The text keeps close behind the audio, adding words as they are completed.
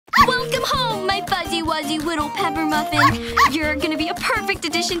Welcome home, my fuzzy-wuzzy little pepper muffin. You're gonna be a perfect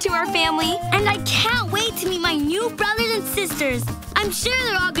addition to our family. And I can't wait to meet my new brothers and sisters. I'm sure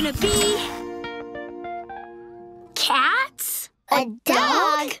they're all gonna be... cats? A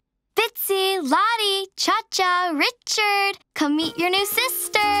dog? Bitsy, Lottie, Cha-Cha, Richard, come meet your new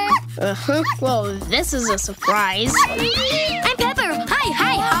sister. Well, this is a surprise. I'm Pepper.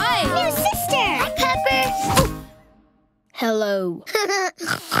 Hi. New sister. Hi, Pepper. Hello.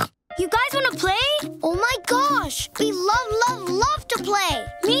 You guys want to play? Oh my gosh, we love to play.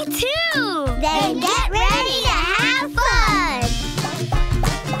 Me too. Then get ready to have fun.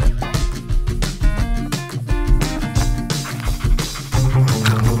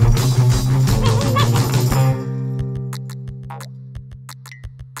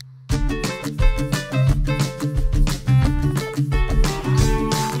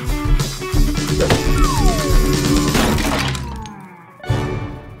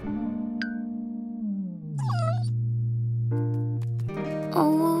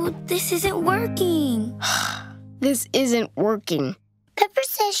 Oh, this isn't working. This isn't working. Pepper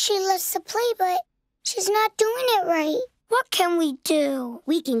says she loves to play, but she's not doing it right. What can we do?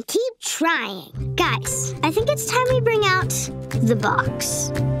 We can keep trying. Guys, I think it's time we bring out the box.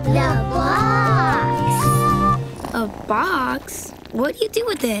 The box! A box? What do you do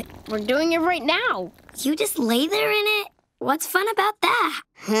with it? We're doing it right now. You just lay there in it? What's fun about that?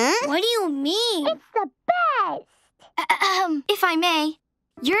 Huh? What do you mean? It's the best! If I may,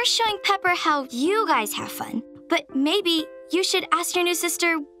 you're showing Pepper how you guys have fun. But maybe you should ask your new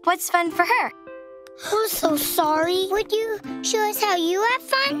sister what's fun for her. I'm so sorry. Would you show us how you have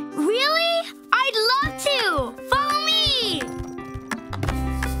fun? Really? I'd love to! Follow me!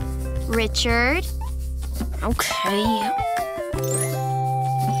 Richard, Okay.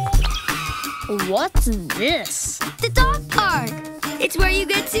 What's this? The dog park! It's where you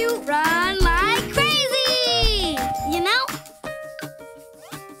get to run like crazy! You know?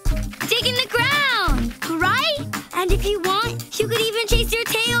 Digging the ground, right? And if you want, you could even chase your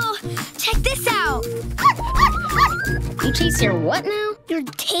tail. Check this out. You chase your what now? Your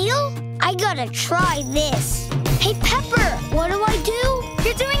tail? I gotta try this. Hey, Pepper, what do I do?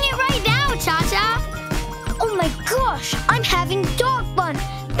 You're doing it right now, Cha-Cha. Oh my gosh, I'm having dog fun.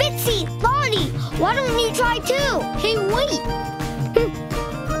 Bitsy, Lottie, why don't you try too? Hey, wait.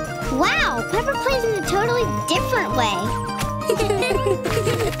 Wow, Pepper plays in a totally different way.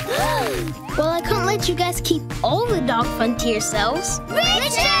 Well, I couldn't let you guys keep all the dog fun to yourselves.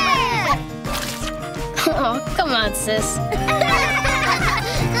 Richard! Oh, come on, sis.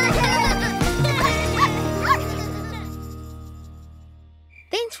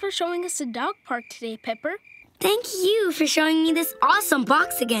 Thanks for showing us the dog park today, Pepper. Thank you for showing me this awesome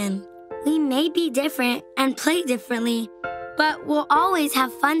box again. We may be different and play differently, but we'll always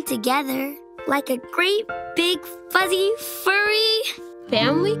have fun together. Like a great, big, fuzzy, furry...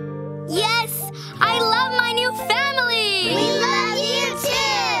 Family? Yes! I love my new family! We love you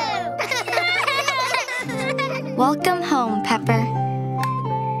too! welcome home, Pepper.